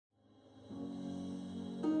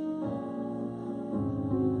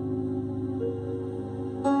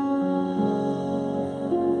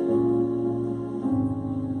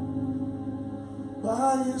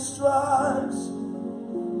his stripes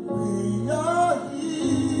we are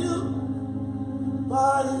healed.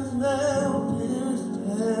 By his nail-pierced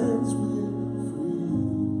hands we're free.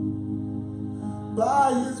 By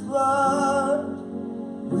his blood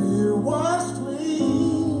we're washed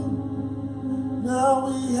clean. Now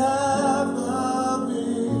we have the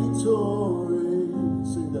victory.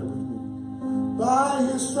 Sing that with me. By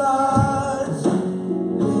his stripes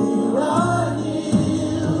we are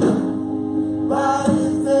healed. By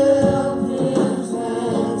his nail-pierced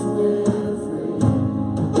hands we're free.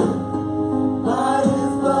 By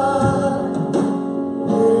his blood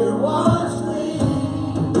we're washed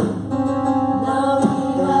clean. Now we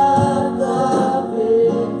have the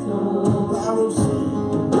victory. I will sing.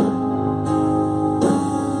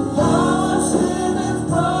 Our sin is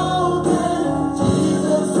broken.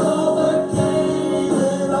 Jesus overcame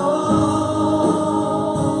it all.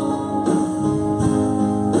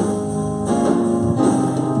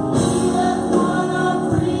 He has won our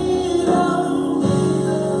freedom.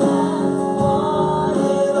 Jesus has won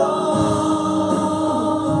it all.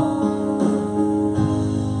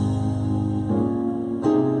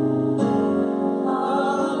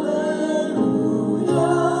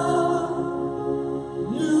 Hallelujah.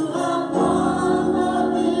 You have won the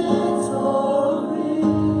victory.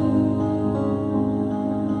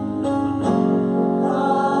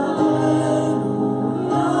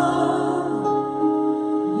 Hallelujah.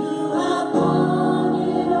 You have won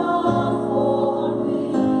it all for me.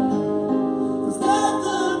 'Cause death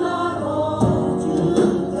could not hold you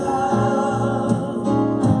down.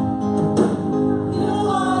 You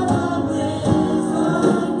are the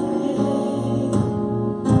risen King,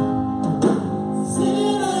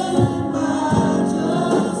 seated in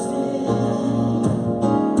majesty.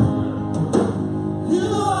 You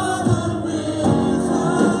are the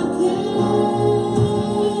risen King.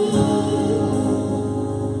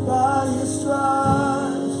 By his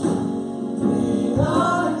stripes we are